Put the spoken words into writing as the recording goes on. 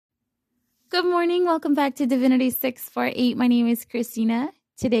Good morning. Welcome back to Divinity 648. My name is Christina.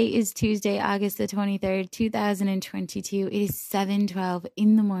 Today is Tuesday, August the 23rd, 2022. It is 7:12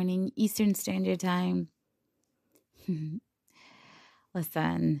 in the morning, Eastern Standard Time.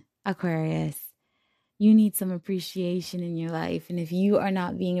 Listen, Aquarius, you need some appreciation in your life. And if you are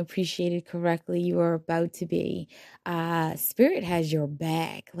not being appreciated correctly, you are about to be. Spirit has your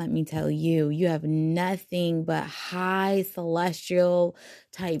back, let me tell you. You have nothing but high celestial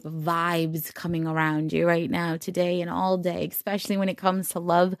type vibes coming around you right now, today and all day, especially when it comes to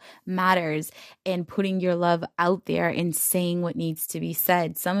love matters and putting your love out there and saying what needs to be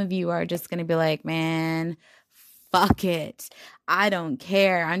said. Some of you are just going to be like, man, fuck it. I don't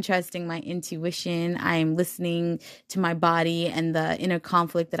care. I'm trusting my intuition. I'm listening to my body and the inner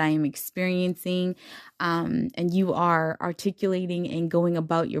conflict that I am experiencing. And you are articulating and going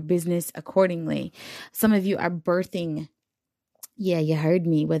about your business accordingly. Some of you are birthing. Yeah, you heard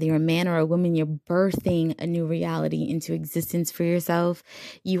me. Whether you're a man or a woman, you're birthing a new reality into existence for yourself.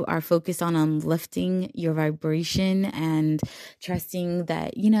 You are focused on lifting your vibration and trusting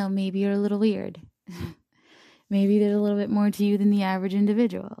that, maybe you're a little weird. Maybe there's a little bit more to you than the average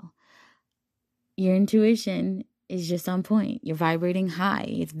individual. Your intuition is just on point. You're vibrating high.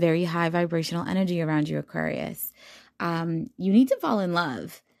 It's very high vibrational energy around you, Aquarius. You need to fall in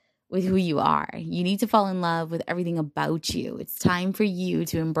love with who you are. You need to fall in love with everything about you. It's time for you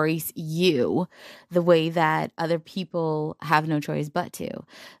to embrace you the way that other people have no choice but to.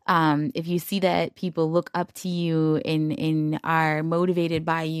 If you see that people look up to you and are motivated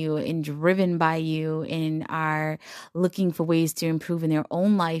by you and driven by you and are looking for ways to improve in their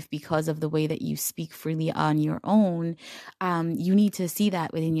own life because of the way that you speak freely on your own, you need to see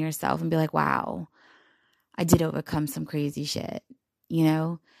that within yourself and be like, wow, I did overcome some crazy shit,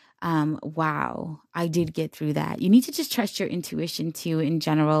 wow, I did get through that. You need to just trust your intuition too, in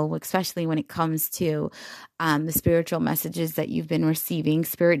general, especially when it comes to the spiritual messages that you've been receiving.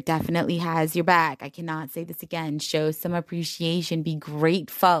 Spirit definitely has your back. I cannot say this again. Show some appreciation. Be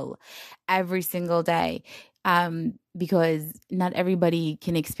grateful every single day, because not everybody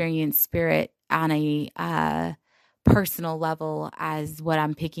can experience spirit on a personal level as what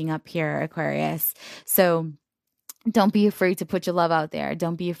I'm picking up here, Aquarius. So don't be afraid to put your love out there.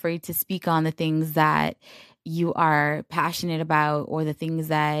 Don't be afraid to speak on the things that you are passionate about or the things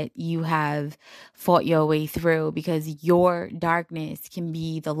that you have fought your way through, because your darkness can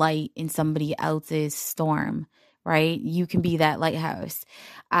be the light in somebody else's storm, right? You can be that lighthouse.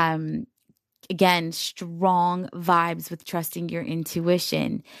 Again, strong vibes with trusting your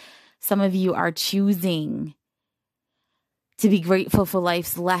intuition. Some of you are choosing to be grateful for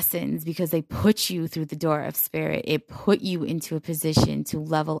life's lessons because they put you through the door of spirit. It put you into a position to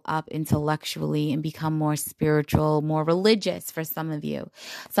level up intellectually and become more spiritual, more religious for some of you.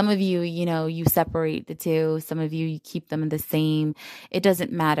 Some of you, you separate the two. Some of you keep them the same. It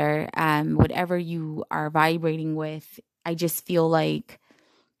doesn't matter. Whatever you are vibrating with, I just feel like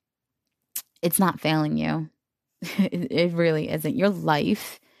it's not failing you. It really isn't. Your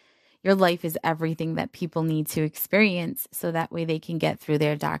life is everything that people need to experience so that way they can get through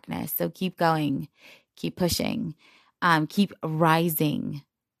their darkness. So keep going, keep pushing, keep rising,